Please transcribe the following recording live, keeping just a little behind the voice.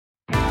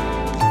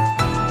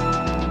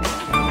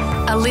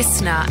A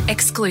listener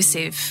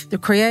exclusive. The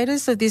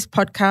creators of this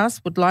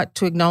podcast would like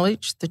to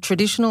acknowledge the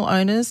traditional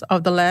owners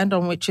of the land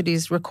on which it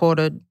is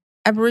recorded.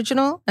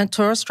 Aboriginal and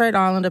Torres Strait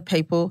Islander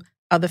people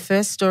are the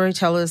first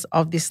storytellers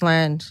of this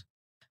land.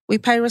 We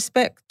pay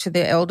respect to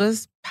their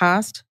elders,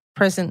 past,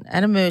 present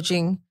and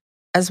emerging,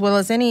 as well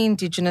as any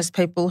Indigenous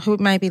people who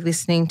may be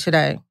listening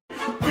today.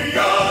 We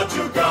are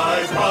Two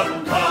Guys,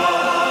 One Cup.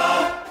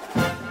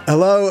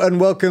 Hello and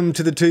welcome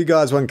to the Two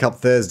Guys, One Cup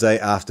Thursday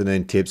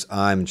afternoon tips.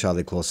 I'm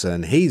Charlie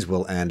Clausen, he's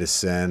Will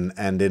Anderson,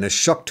 and in a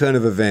shock turn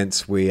of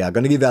events, we are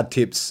going to give our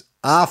tips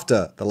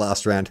after the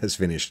last round has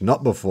finished,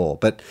 not before,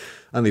 but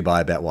only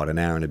by about, an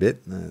hour and a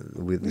bit?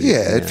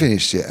 It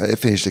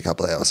finished a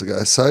couple of hours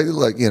ago. So,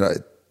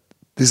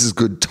 this is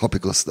good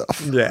topical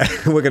stuff. Yeah,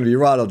 we're going to be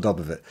right on top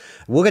of it.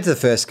 We'll get to the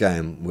first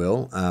game,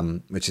 Will,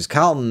 which is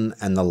Carlton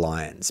and the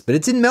Lions, but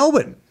it's in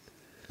Melbourne.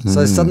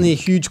 So suddenly a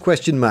huge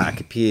question mark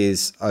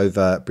appears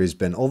over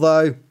Brisbane,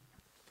 although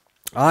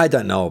I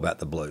don't know about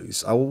the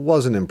Blues. I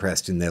wasn't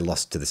impressed in their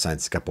loss to the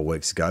Saints a couple of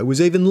weeks ago. I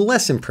was even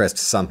less impressed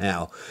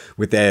somehow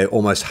with their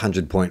almost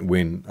 100-point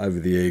win over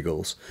the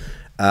Eagles.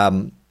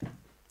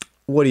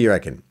 What do you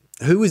reckon?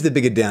 Who is the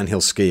bigger downhill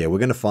skier? We're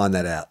going to find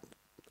that out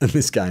in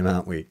this game,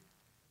 aren't we?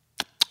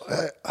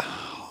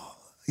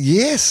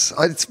 Yes,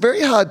 it's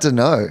very hard to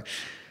know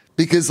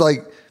because,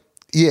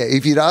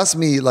 if you'd asked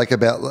me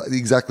about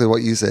exactly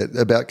what you said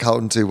about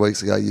Carlton 2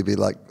 weeks ago, you'd be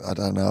like, I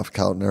don't know if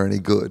Carlton are any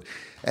good.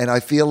 And I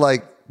feel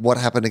like what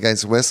happened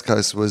against West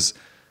Coast was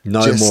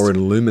more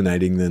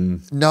illuminating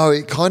than... No,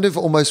 it kind of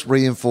almost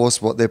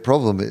reinforced what their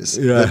problem is,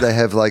 that they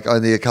have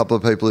only a couple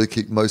of people who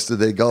kick most of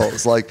their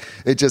goals.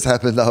 It just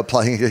happened they were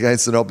playing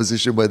against an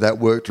opposition where that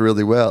worked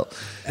really well.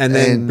 And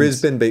then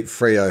Brisbane beat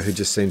Freo, who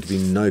just seemed to be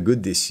no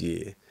good this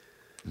year.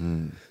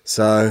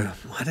 So,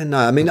 I don't know.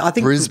 I mean, I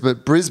think...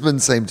 Brisbane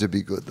seemed to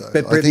be good, though.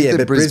 But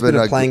Brisbane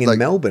are playing in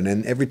Melbourne,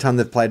 and every time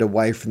they've played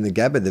away from the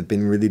Gabba, they've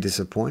been really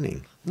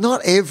disappointing.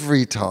 Not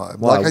every time.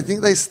 Well, I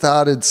think they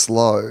started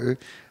slow,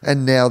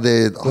 and now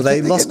they're... Well,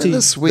 they lost to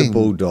the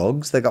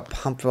Bulldogs. They got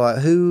pumped by...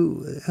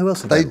 Who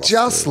else have they lost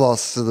just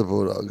lost to the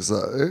Bulldogs,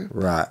 though.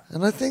 Right.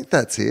 And I think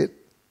that's it.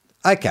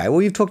 Okay,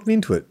 well, you've talked me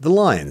into it. The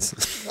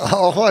Lions.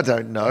 Oh, I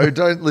don't know.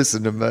 Don't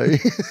listen to me.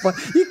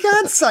 You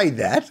can't say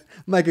that.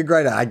 Make a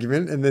great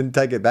argument and then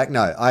take it back.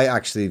 No, I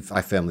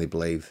firmly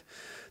believe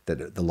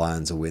that the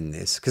Lions will win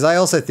this. Because I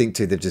also think,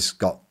 too, they've just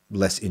got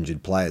less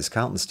injured players.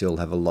 Carlton still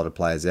have a lot of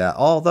players out,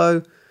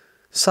 although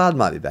Saad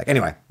might be back.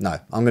 Anyway, no,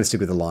 I'm going to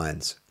stick with the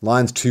Lions.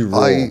 Lions too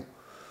raw.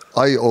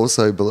 I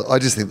also believe... I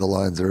just think the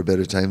Lions are a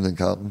better team than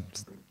Carlton.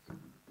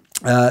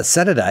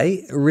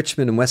 Saturday,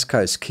 Richmond and West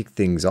Coast kick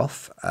things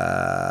off.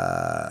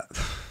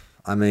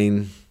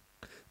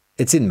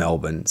 It's in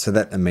Melbourne, so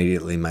that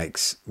immediately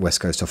makes West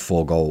Coast a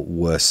 4-goal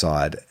worse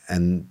side,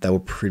 and they were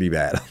pretty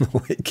bad on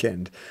the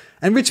weekend.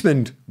 And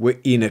Richmond were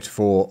in it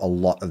for a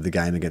lot of the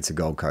game against the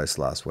Gold Coast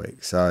last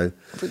week. So,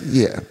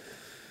 yeah.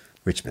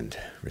 Richmond.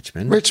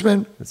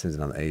 That seems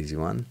another easy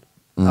one.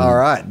 All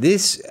right,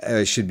 this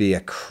should be a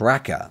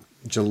cracker.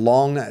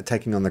 Geelong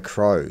taking on the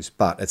Crows,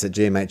 but it's at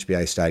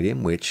GMHBA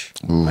Stadium, which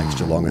makes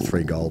Geelong a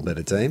 3-goal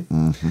better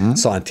team.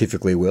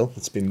 Scientifically, Will.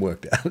 It's been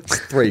worked out. It's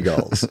 3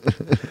 goals.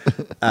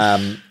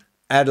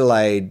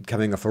 Adelaide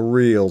coming off a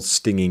real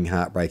stinging,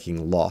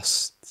 heartbreaking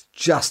loss. It's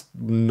just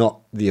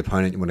not the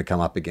opponent you want to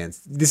come up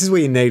against. This is where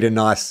you need a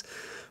nice,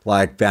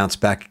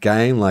 bounce-back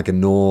game, like a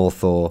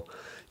North or,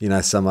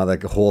 some other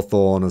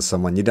Hawthorn or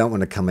someone. You don't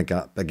want to come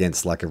up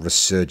against, a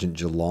resurgent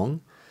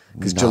Geelong.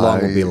 Because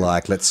Geelong will be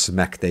let's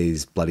smack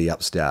these bloody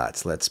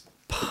upstarts. Let's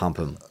pump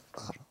them.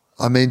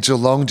 I mean,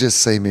 Geelong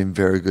just seem in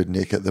very good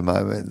nick at the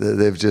moment.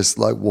 They've just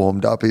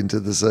warmed up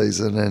into the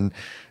season, and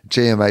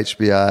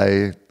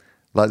GMHBA,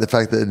 the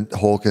fact that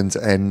Hawkins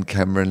and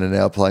Cameron are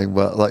now playing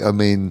well.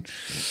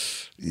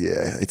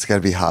 It's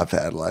going to be hard for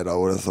Adelaide, I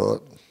would have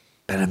thought.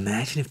 But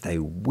imagine if they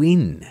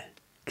win,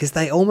 because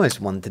they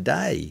almost won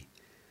today.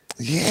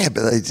 Yeah,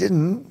 but they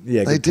didn't.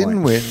 Yeah, they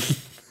didn't win.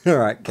 All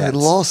right, Cats. They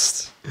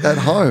lost at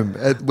home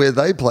where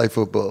they play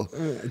football.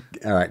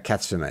 All right,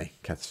 Cats for me.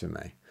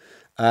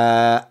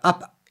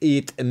 Up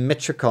at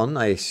Metricon,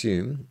 I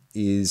assume,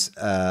 is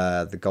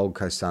the Gold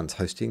Coast Suns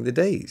hosting the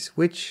D's,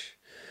 which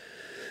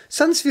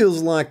Suns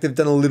feels like they've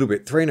done a little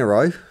bit. 3 in a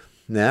row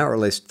now, or at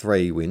least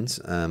 3 wins.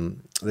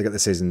 They got the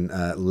season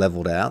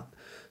levelled out.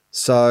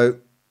 So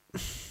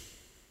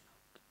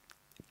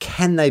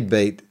can they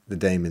beat the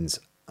Demons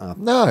up?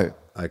 No.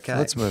 Okay.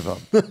 Let's move on.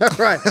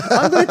 Right.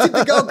 I'm going to tip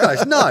the Gold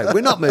Coast. No,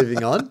 we're not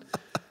moving on.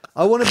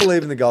 I want to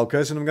believe in the Gold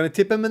Coast, and I'm going to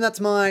tip them, and that's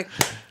my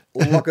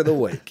lock of the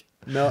week.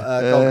 No,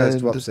 Gold Coast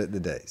to upset the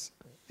D's.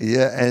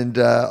 Yeah, and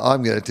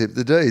I'm going to tip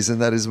the D's, and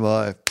that is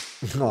my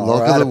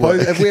lock of the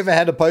week. Have we ever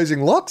had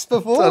opposing locks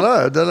before?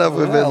 I don't know if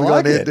we've ever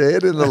gone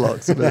head-to-head in the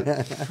locks.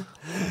 But.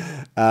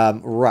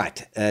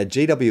 Right.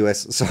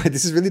 GWS. Sorry,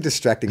 this is really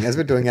distracting. As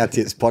we're doing our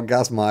tips,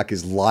 Podcast Mike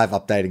is live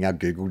updating our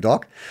Google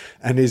Doc,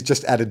 and he's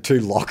just added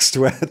 2 locks to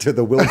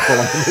the Will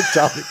column and the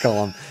Charlie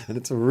column, and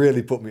it's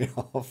really put me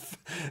off.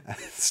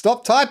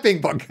 Stop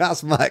typing,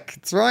 Podcast Mike.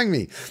 It's throwing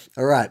me.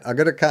 All right,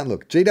 can't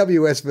look.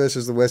 GWS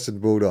versus the Western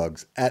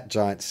Bulldogs at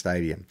Giants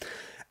Stadium.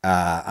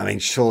 I mean,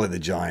 surely the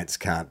Giants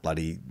can't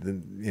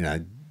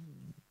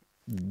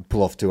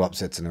pull off 2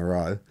 upsets in a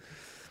row.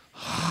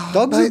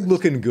 Dogs are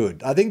looking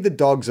good. I think the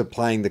Dogs are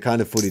playing the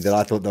kind of footy that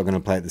I thought they were going to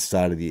play at the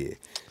start of the year.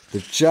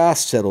 They've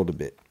just settled a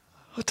bit.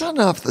 I don't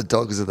know if the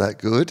Dogs are that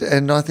good,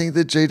 and I think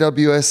the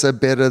GWS are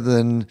better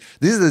than.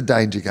 This is a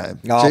danger game.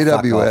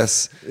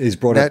 GWS is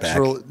brought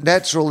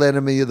natural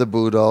enemy of the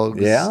Bulldogs.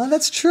 Yeah,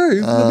 that's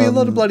true. There'll be a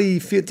lot of bloody.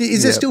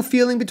 Is there still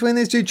feeling between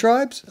these 2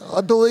 tribes?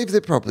 I believe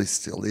there probably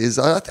still is.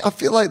 I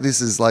feel like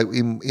this is like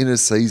in a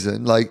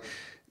season like.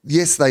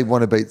 Yes, they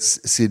want to beat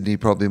Sydney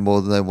probably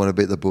more than they want to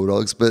beat the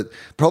Bulldogs, but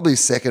probably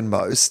second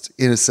most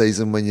in a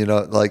season when you're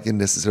not like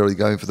necessarily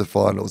going for the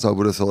finals. I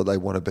would have thought they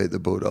want to beat the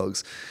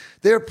Bulldogs.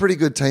 They're a pretty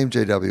good team,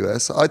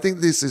 GWS. I think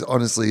this is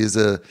honestly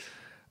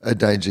a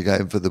danger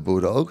game for the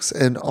Bulldogs,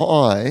 and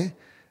I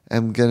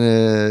am going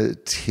to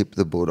tip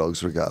the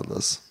Bulldogs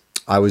regardless.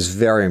 I was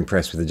very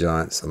impressed with the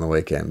Giants on the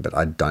weekend, but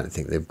I don't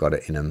think they've got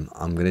it in them.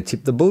 I'm going to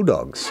tip the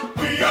Bulldogs.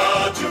 We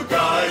are 2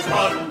 guys,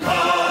 1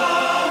 car.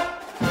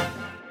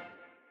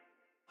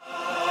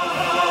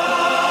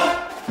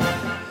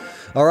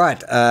 All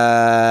right,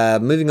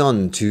 moving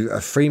on to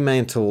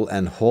Fremantle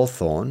and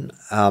Hawthorn.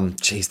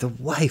 The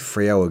way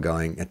Freo are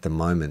going at the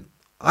moment,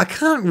 I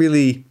can't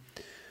really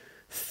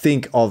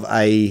think of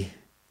a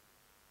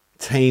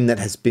team that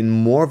has been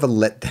more of a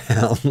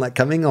letdown, like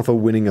coming off of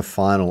winning a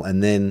final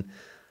and then,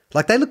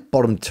 like they look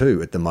bottom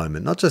 2 at the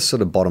moment, not just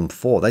sort of bottom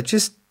 4.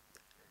 It's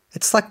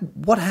like,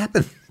 what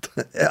happened?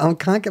 I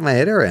can't get my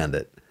head around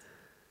it.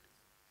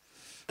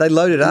 They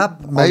loaded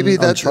up. Maybe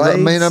on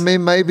trades. I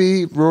mean,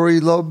 maybe Rory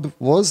Lobb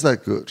was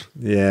that good.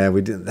 Yeah,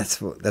 we did. That's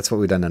what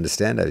we don't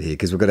understand over here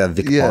because we've got our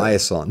Vic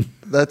bias on.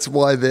 That's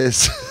why they're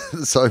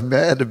so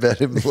mad about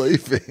him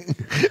leaving.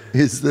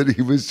 Is that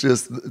he was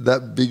just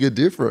that big a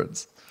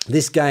difference?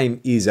 This game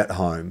is at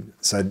home,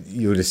 so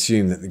you would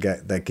assume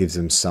that that gives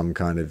them some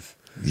kind of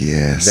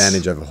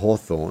advantage over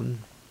Hawthorn.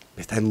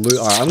 If they lose,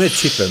 I'm going to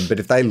tip them, but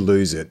if they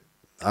lose it,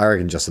 I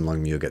reckon Justin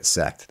Longmuir gets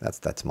sacked.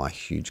 That's my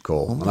huge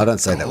call. And I don't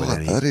say that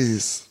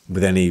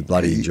with any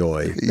bloody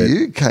joy.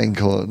 You cane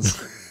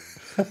corns.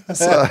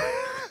 So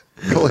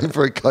calling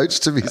for a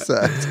coach to be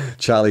sacked.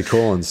 Charlie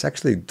Corns.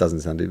 Actually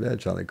doesn't sound too bad,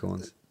 Charlie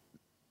Corns.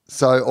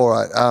 So, all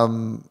right.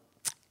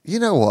 You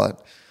know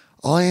what?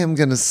 I am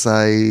going to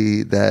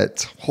say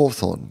that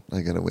Hawthorn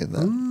are going to win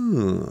that.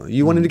 Ooh,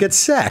 you want him to get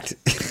sacked?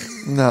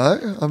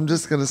 No, I'm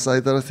just going to say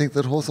that I think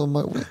that Hawthorn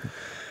might win.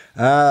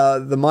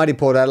 The mighty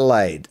Port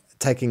Adelaide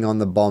taking on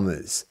the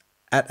Bombers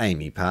at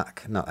Amy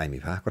Park. Not Amy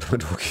Park, what am I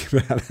talking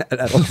about? At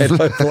Adelaide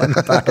Oval. Amy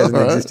Park hasn't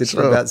existed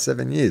for about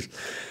 7 years.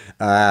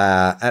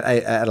 At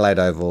Adelaide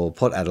Oval,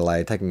 Port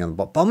Adelaide taking on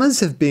the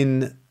Bombers have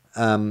been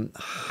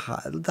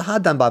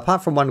hard done by.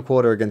 Apart from 1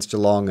 quarter against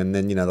Geelong and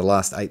then, the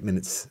last 8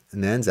 minutes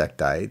in Anzac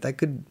Day, they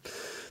could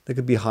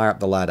be higher up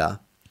the ladder.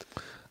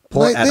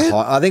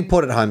 I think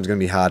Port at home is going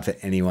to be hard for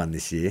anyone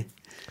this year.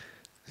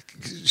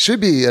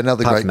 Should be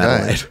another Apart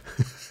great game.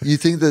 You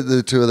think that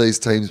the 2 of these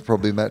teams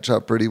probably match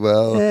up pretty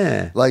well?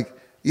 Yeah.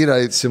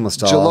 Similar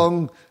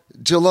style.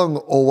 Geelong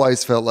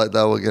always felt like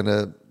they were going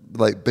to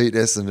beat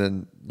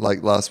Essendon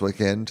last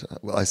weekend.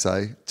 I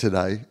say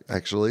today,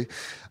 actually.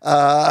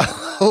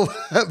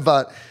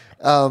 But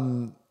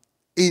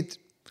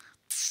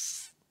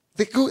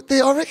they're good.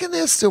 I reckon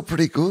they're still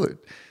pretty good.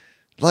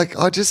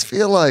 I just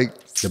feel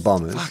like the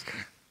Bombers.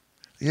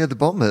 The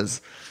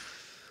Bombers.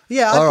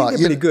 Yeah, I think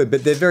they're pretty good,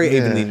 but they're very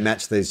evenly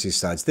matched, these 2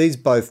 sides. These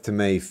both, to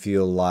me,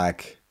 feel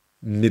like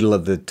middle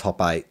of the top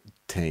 8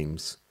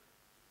 teams,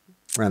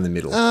 around the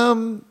middle.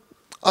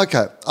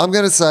 Okay, I'm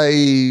going to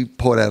say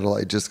Port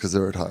Adelaide just because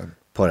they're at home.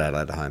 Port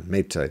Adelaide at home,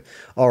 me too.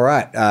 All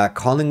right,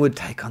 Collingwood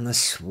take on the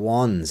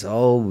Swans.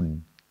 Oh,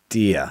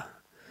 dear.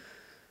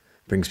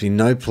 Brings me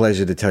no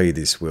pleasure to tell you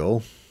this,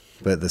 Will,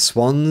 but the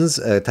Swans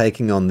are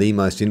taking on the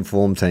most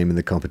informed team in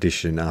the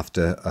competition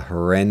after a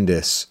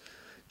horrendous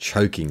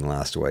choking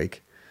last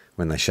week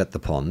when they shut the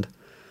pond.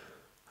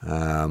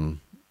 But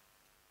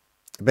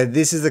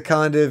this is the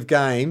kind of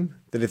game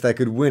that if they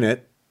could win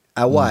it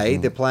away,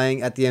 they're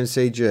playing at the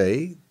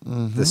MCG.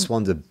 The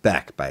Swans are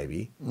back,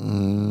 baby.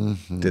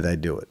 Do they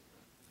do it?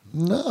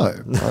 No,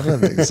 I don't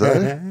think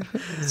so.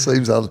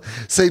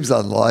 Seems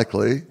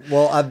unlikely.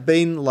 Well, I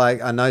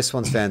know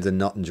Swans fans are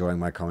not enjoying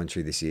my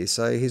commentary this year,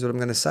 so here's what I'm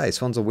going to say.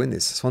 Swans will win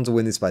this. Swans will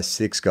win this by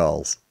 6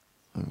 goals.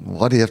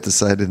 Why do you have to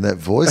say it in that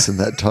voice and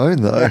that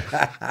tone, though?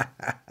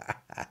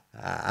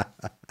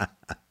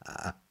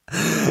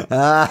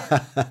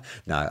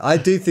 No, I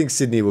do think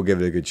Sydney will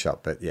give it a good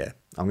shot, but yeah,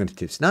 I'm going to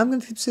tip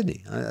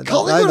Sydney.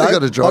 Collingwood have got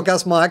to drop.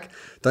 Podcast Mike,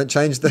 don't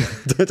change the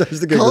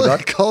Google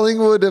Doc.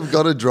 Collingwood have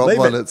got to drop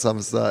one at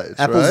some stage.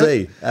 Apple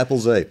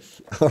Z.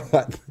 All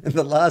right. In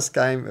the last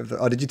game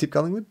did you tip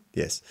Collingwood?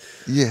 Yes.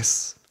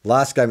 Yes.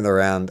 Last game of the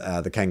round,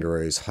 the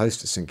Kangaroos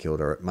host St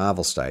Kilda at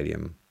Marvel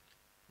Stadium.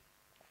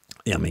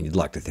 Yeah, I mean, you'd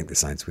like to think the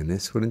Saints win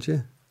this, wouldn't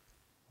you?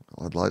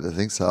 I'd like to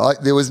think so.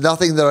 There was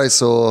nothing that I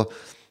saw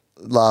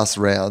last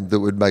round that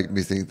would make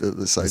me think that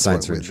the Saints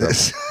won't are in win trouble.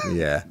 this.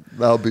 Yeah.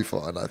 They'll be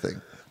fine, I think.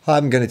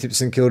 I'm going to tip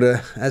St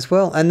Kilda as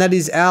well. And that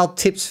is our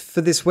tips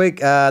for this week.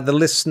 Go to the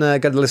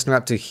listener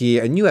app to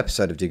hear a new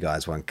episode of 2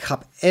 Guys 1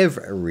 Cup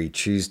every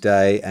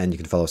Tuesday. And you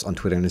can follow us on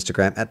Twitter and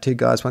Instagram at 2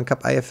 Guys 1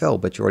 Cup AFL.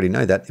 But you already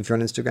know that if you're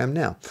on Instagram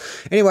now.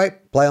 Anyway,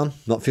 play on,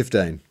 not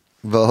 15.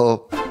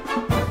 Well,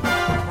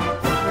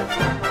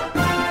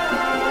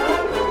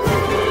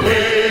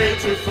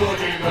 Little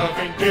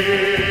footy-loving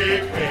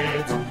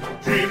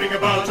dickheads, dreaming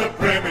about a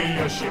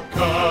Premiership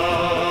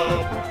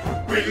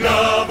Cup. We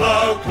love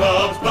our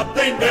clubs, but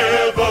they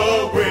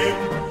never win.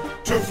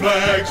 2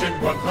 flags in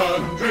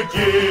 100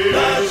 years.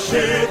 That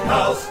shit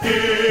house.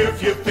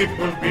 If you think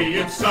we'll be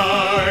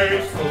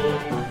insightful,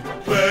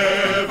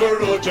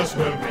 clever, or just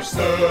well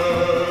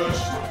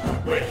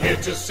researched, we're here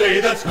to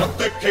say that's not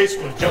the case.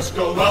 We'll just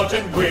go out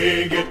and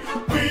wing it.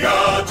 We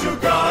are 2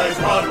 guys,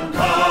 1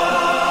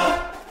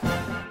 cup.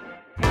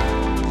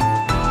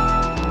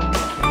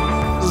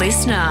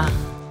 Listener.